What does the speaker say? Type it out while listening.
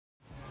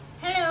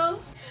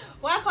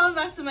Welcome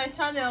back to my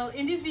channel.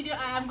 In this video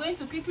I am going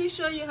to quickly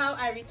show you how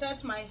I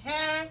retouch my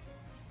hair.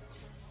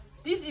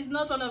 This is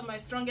not one of my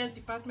strongest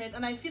departments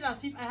and I feel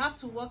as if I have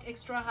to work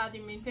extra hard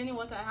in maintaining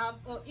what I have,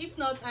 or if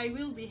not I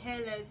will be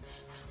hairless.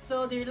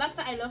 So the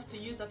relaxer I love to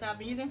use that I've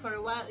been using for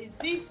a while is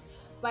this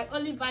by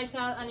Only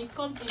Vital, and it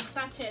comes in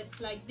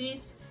sachets like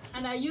this,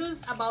 and I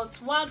use about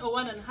 1 or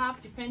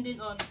 1.5 depending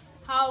on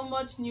how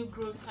much new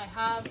growth I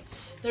have.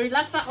 The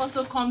relaxer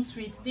also comes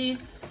with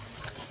this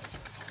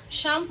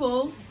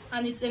shampoo,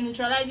 and it's a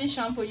neutralizing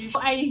shampoo.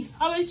 I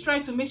always try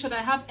to make sure that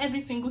I have every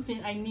single thing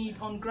I need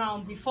on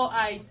ground before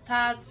I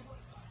start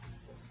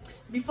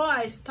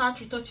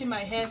retouching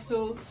my hair.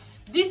 So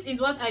this is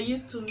what I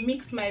use to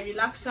mix my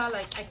relaxer.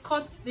 Like, I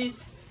cut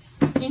this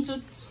into,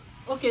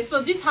 okay,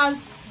 so this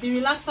has the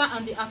relaxer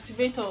and the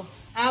activator.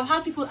 I have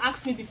had people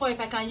ask me before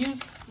if I can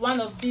use one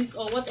of these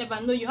or whatever.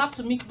 No, you have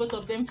to mix both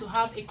of them to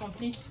have a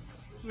complete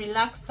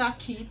relaxer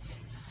kit.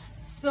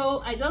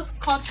 So I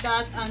just cut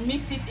that and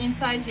mix it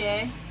inside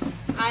here.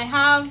 I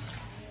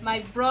have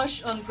my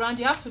brush on ground.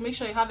 You have to make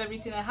sure you have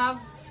everything. I have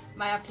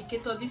my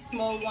applicator, this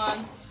small one,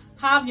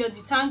 have your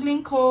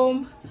detangling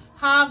comb,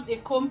 have a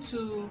comb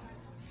to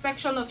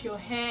section of your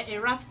hair, a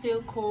rat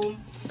tail comb.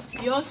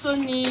 You also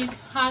need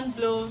hand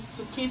gloves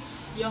to keep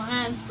your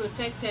hands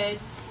protected,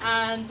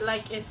 and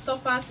like a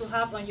stopper to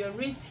have on your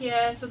wrist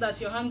here so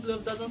that your hand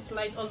glove doesn't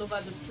slide all over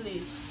the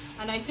place.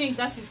 And I think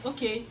that is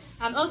okay.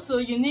 And also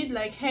you need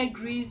like hair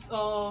grease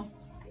or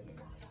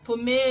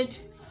pomade,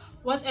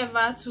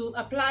 whatever, to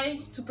apply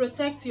to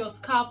protect your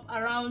scalp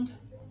around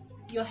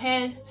your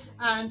head.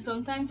 And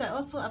sometimes I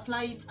also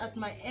apply it at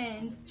my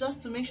ends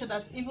just to make sure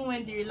that even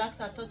when the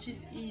relaxer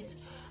touches it,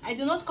 I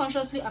do not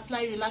consciously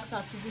apply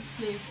relaxer to this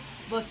place,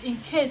 but in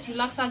case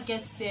relaxer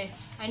gets there,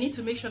 I need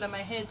to make sure that my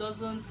hair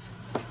doesn't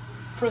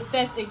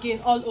process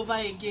again all over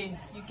again,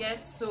 you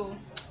get? So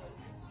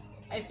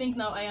I think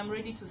now I am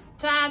ready to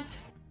start.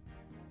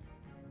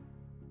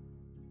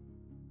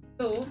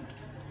 So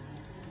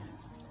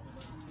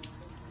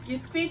you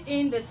squeeze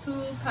in the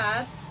two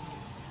parts.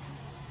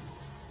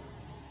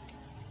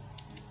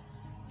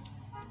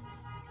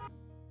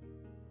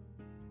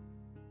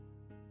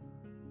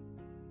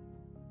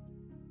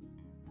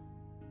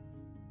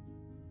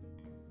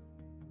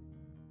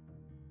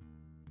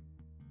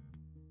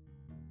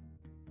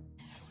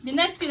 The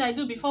next thing I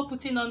do before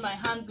putting on my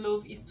hand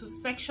glove is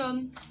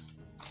to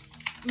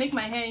make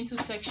my hair into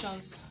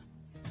sections,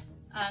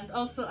 and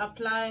also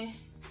apply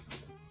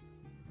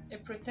a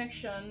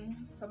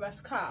protection for my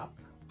scalp.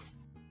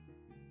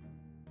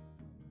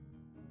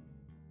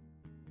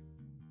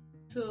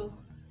 So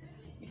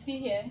you see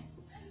here,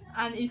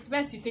 and it's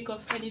best you take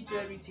off any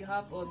jewelry you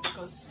have on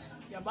because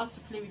you're about to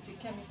play with a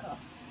chemical.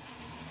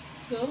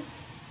 So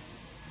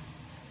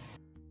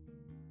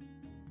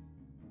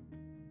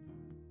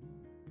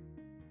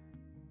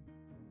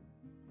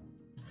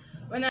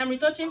when I'm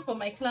retouching for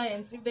my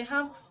clients, if they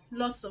have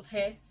lots of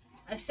hair,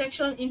 I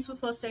section into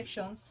 4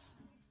 sections,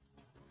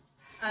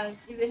 and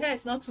if the hair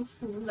is not too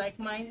full like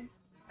mine,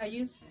 I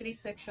use 3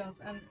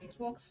 sections and it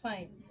works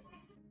fine.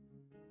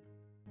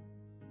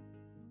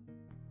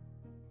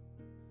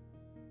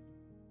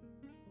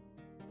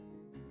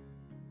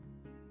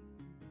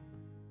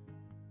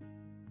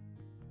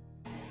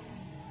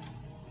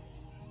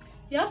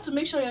 You have to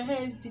make sure your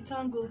hair is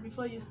detangled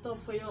before you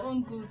stop, for your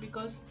own good,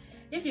 because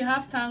if you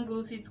have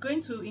tangles, it's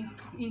going to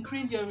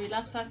increase your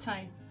relaxer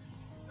time.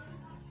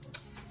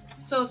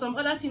 So some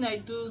other thing I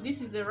do, this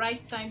is the right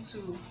time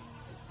to,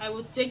 I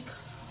would take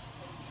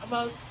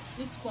about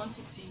this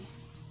quantity.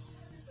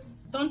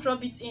 Don't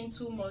rub it in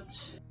too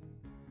much.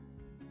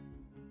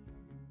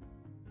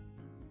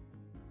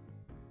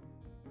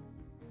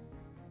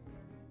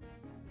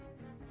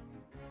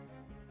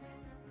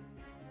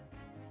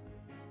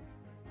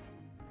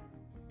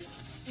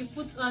 You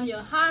put on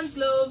your hand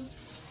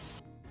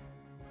gloves.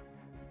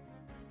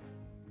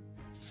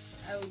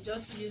 I will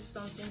just use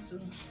something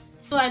to,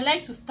 so I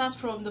like to start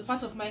from the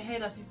part of my hair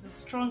that is the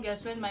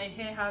strongest when my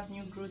hair has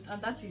new growth,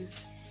 and that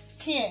is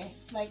here,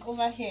 like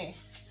over here,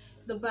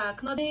 the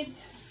back. Not need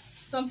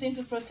something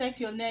to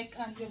protect your neck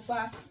and your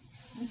back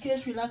in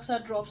case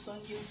relaxer drops on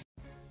you.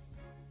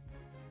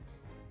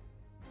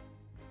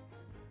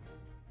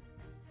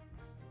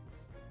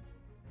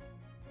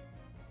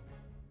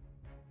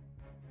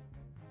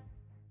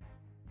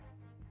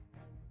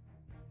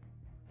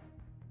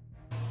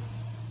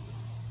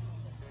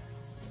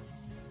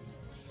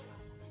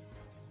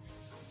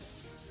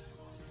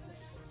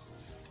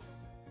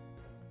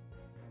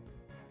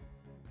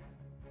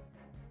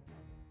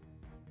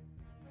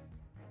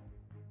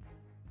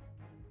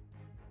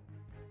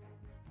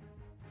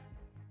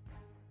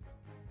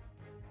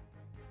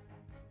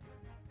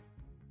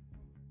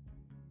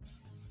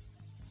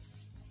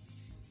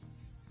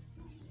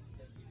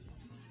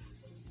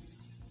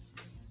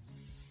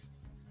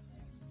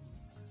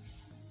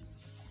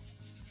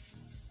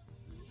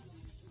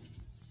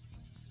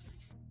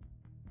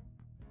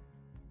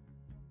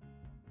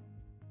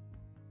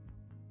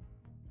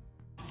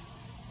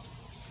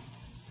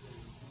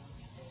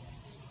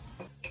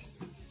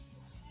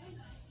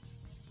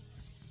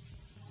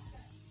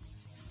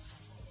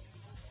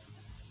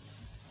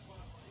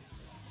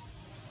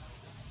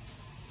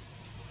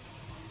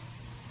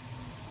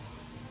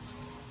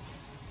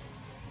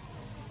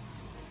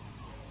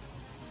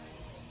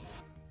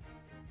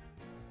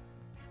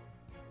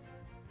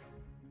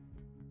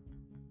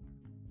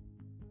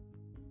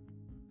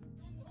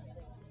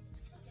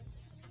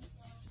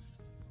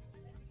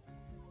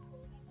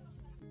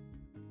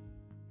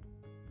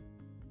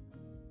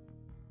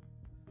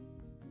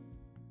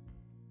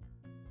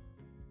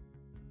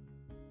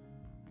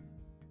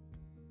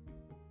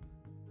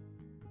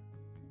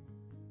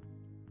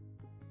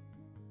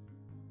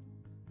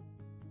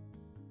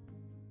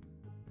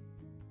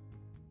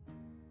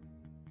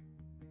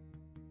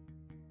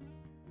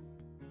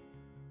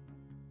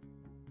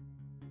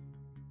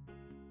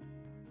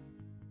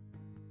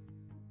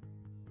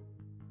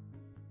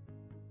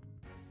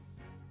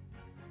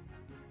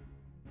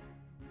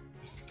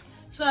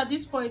 So at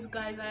this point,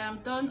 guys, I am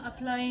done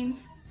applying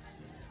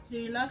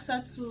the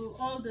relaxer to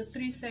all the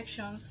 3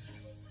 sections.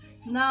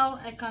 Now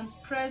I can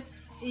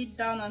press it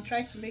down and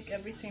try to make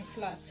everything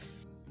flat.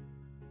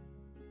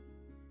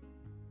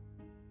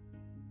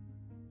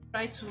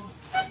 Try to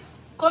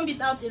comb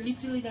it out a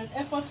little in an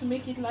effort to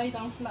make it lie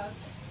down flat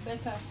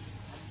better.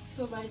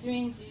 So by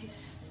doing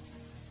this,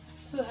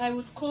 so I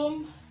would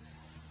comb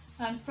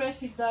and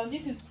press it down.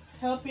 This is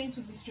helping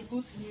to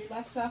distribute the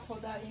relaxer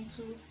further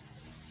into.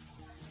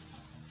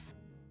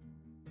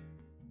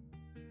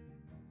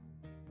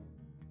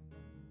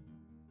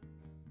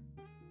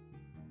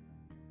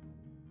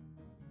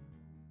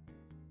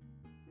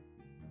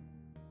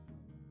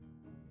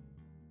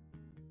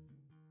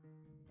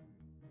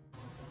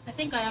 I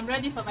think I am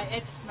ready for my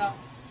edges now,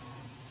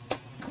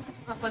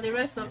 and for the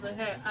rest of the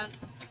hair, and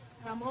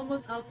I'm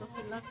almost out of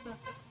relaxer.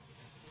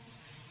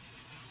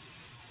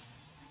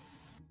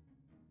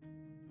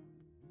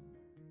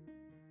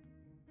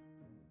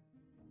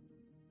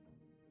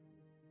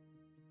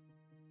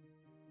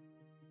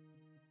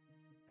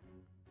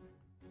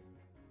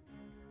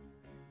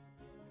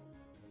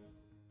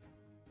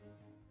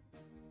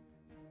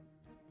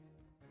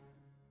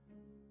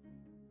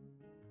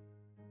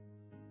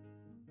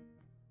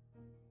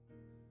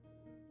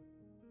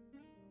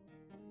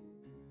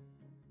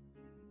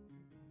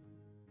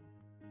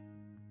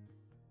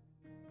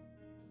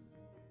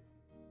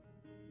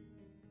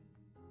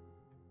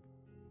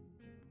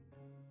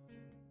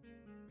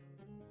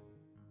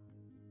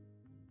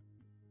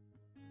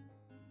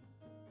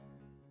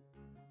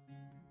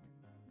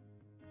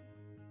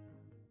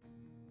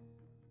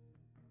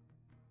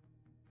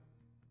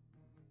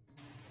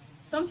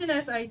 Something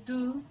else I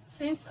do,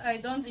 since I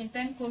don't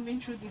intend combing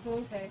through the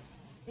whole hair,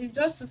 is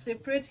just to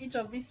separate each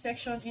of these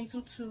sections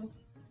into 2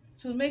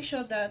 to make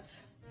sure that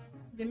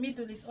the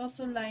middle is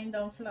also lying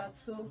down flat.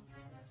 So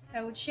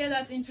I would share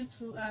that into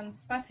 2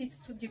 and part it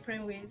 2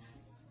 different ways.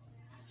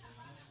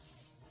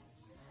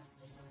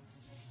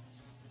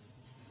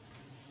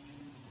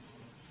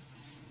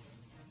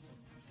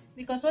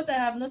 Because what I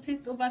have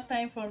noticed over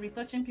time from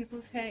retouching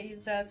people's hair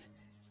is that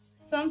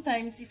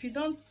sometimes if you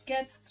don't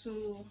get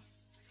to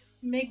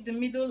make the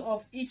middle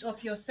of each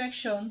of your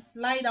section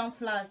lie down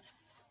flat,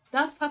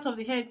 that part of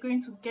the hair is going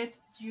to get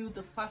you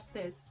the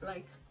fastest.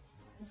 Like,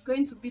 it's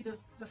going to be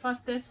the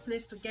fastest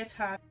place to get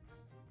hard.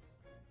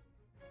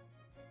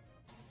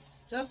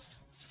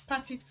 Just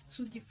part it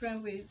 2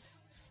 different ways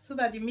so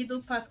that the middle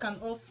part can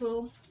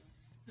also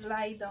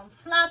lie down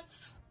flat.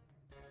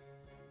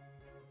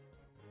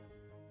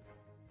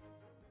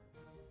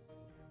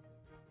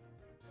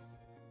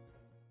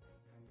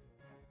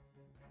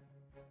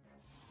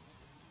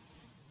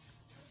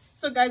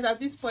 So guys, at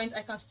this point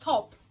I can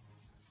stop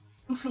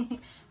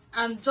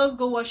and just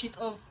go wash it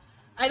off.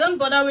 I don't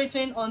bother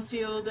waiting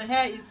until the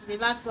hair is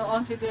relaxed or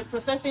until the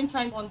processing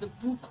time on the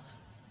book,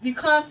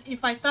 because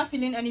if I start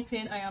feeling any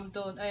pain, I am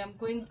done. I am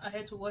going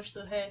ahead to wash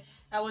the hair.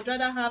 I would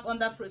rather have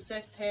under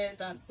processed hair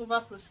than over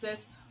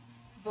processed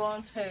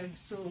burnt hair.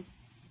 So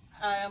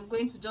I am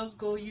going to just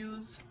go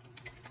use,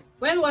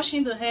 when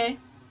washing the hair,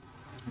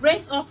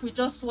 rinse off with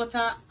just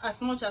water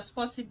as much as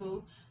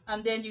possible,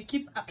 and then you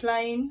keep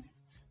applying.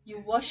 You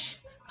wash,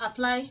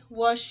 apply,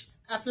 wash,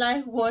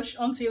 apply, wash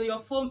until your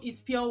foam is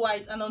pure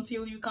white and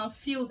until you can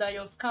feel that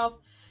your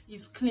scalp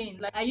is clean.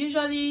 Like, I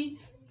usually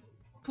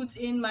put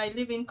in my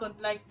leave-in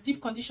like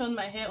deep condition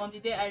my hair on the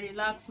day I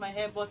relax my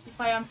hair, but if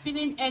I am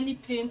feeling any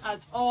pain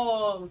at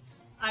all,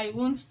 I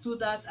won't do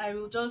that. I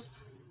will just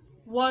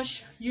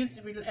wash, use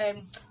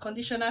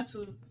conditioner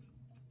to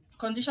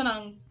condition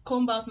and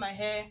comb out my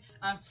hair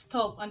and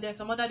stop, and then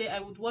some other day I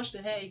would wash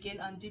the hair again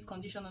and deep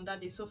condition on that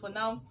day. So for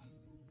now,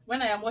 when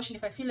I am washing,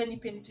 if I feel any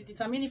pain, to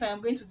determine if I am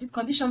going to deep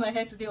condition my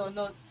hair today or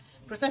not.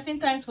 Processing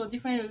times for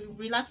different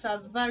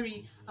relaxers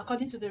vary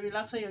according to the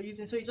relaxer you're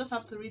using, so you just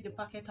have to read the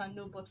packet and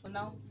know, but for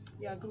now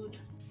we are good.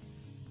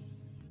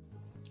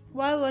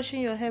 While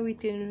washing your hair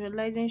with a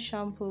relaxing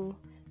shampoo,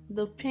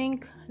 the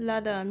pink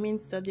ladder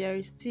means that there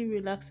is still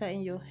relaxer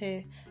in your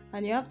hair,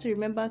 and you have to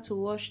remember to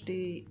wash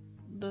the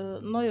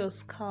not your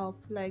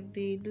scalp, like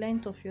the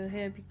length of your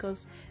hair,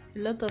 because a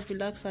lot of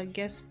relaxer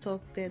gets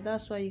stuck there.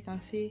 That's why you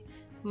can see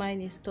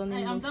mine is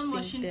turning. I am done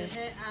washing the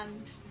hair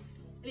and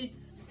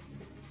it's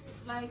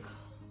like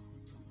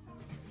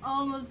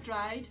almost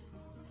dried,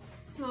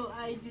 so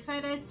I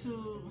decided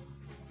to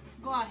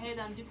go ahead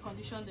and deep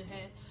condition the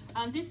hair,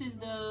 and this is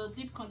the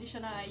deep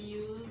conditioner I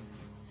use.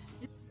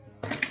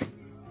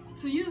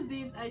 To use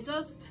this, I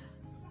just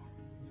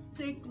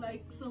take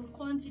like some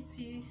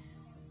quantity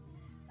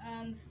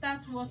and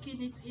start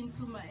working it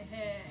into my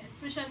hair,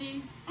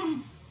 especially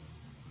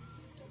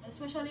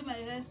my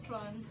hair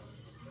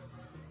strands.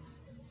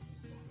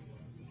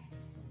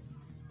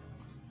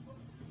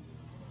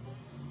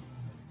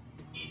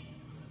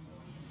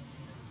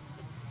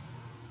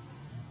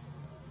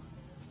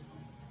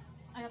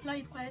 I apply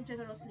it quite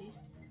generously,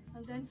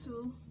 and then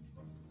to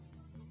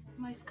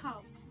my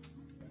scalp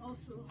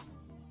also.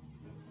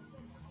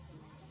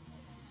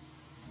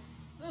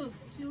 Oh,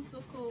 it feels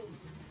so cold.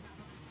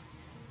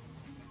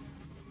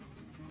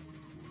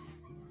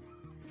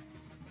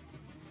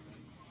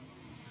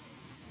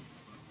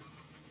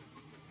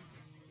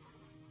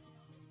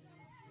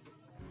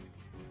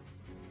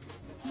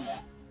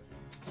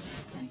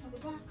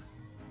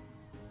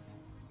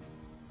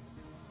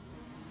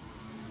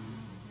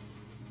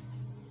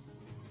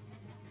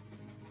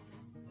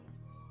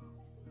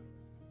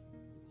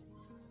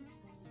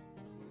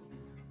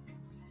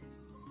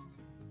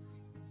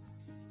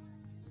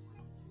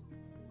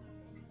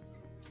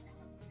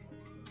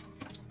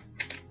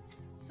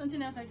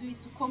 Something else I do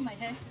is to comb my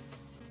hair.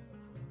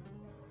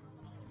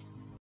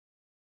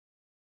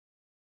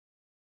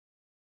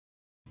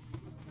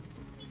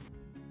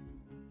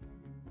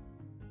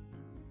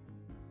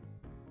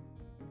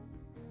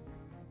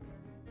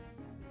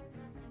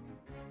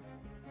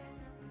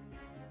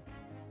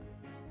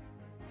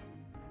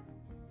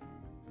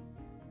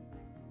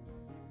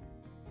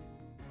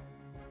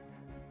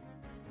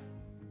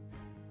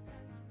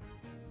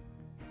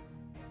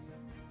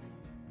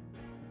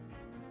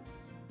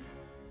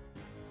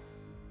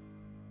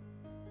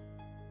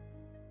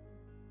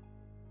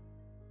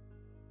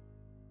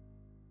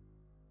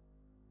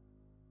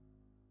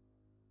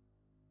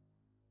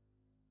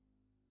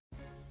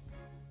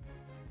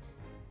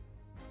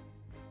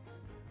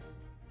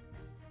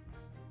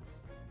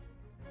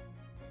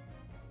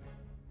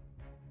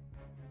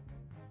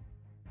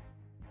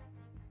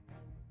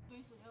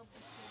 Going to help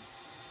this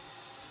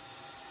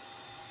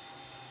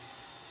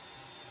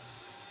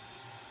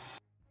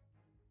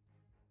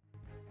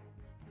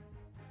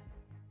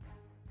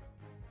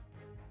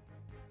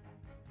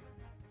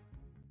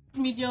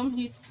medium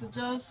heat to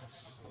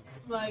just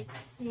like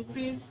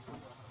increase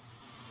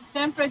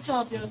temperature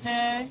of your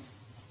hair.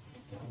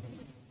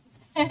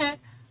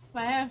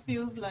 My hair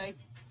feels like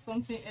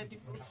something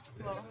edible.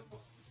 Well,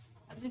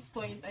 at this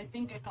point, I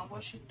think I can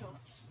wash it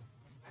off.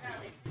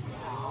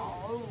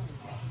 Oh,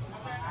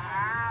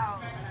 wow.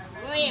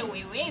 Wait.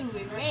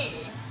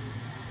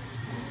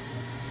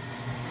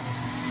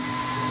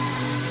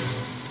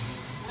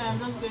 I'm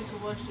just going to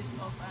wash this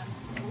off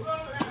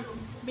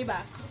and be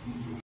back.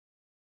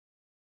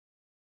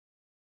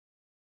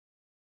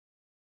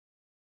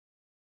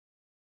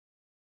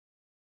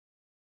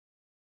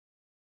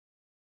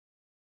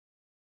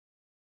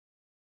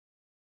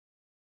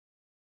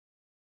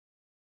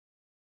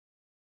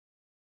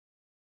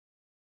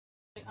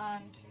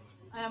 And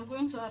I am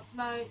going to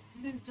apply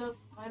this,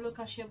 just my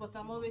local shea, but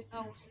I'm always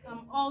out. I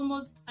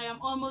am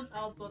almost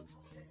out, but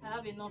I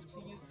have enough to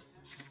use.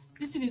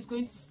 This thing is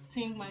going to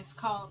sting my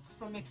scalp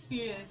from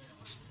experience.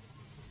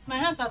 My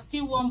hands are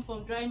still warm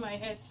from drying my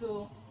hair,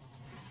 so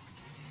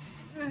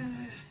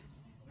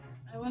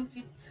I want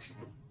it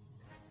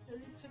a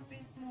little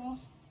bit more.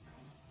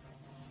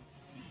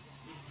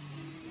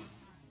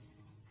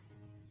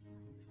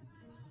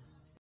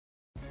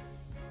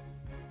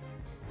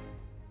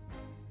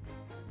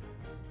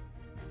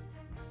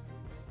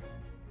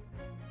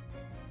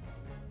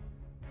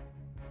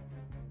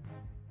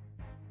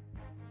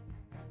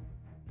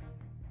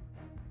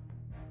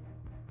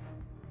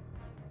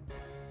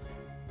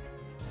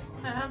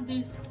 I have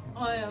this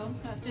oil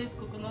that says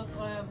coconut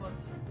oil, but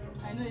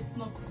I know it's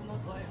not coconut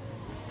oil.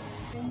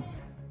 Okay.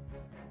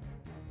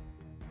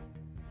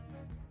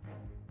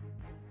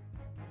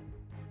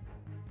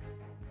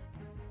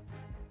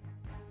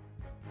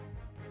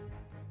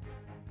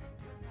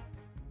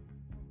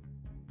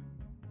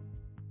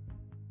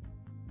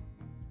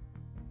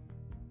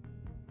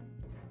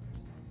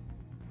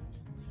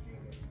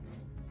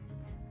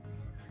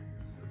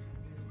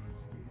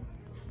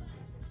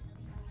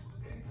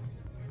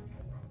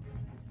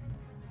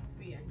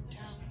 We are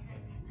done.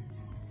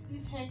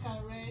 This hair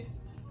can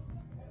rest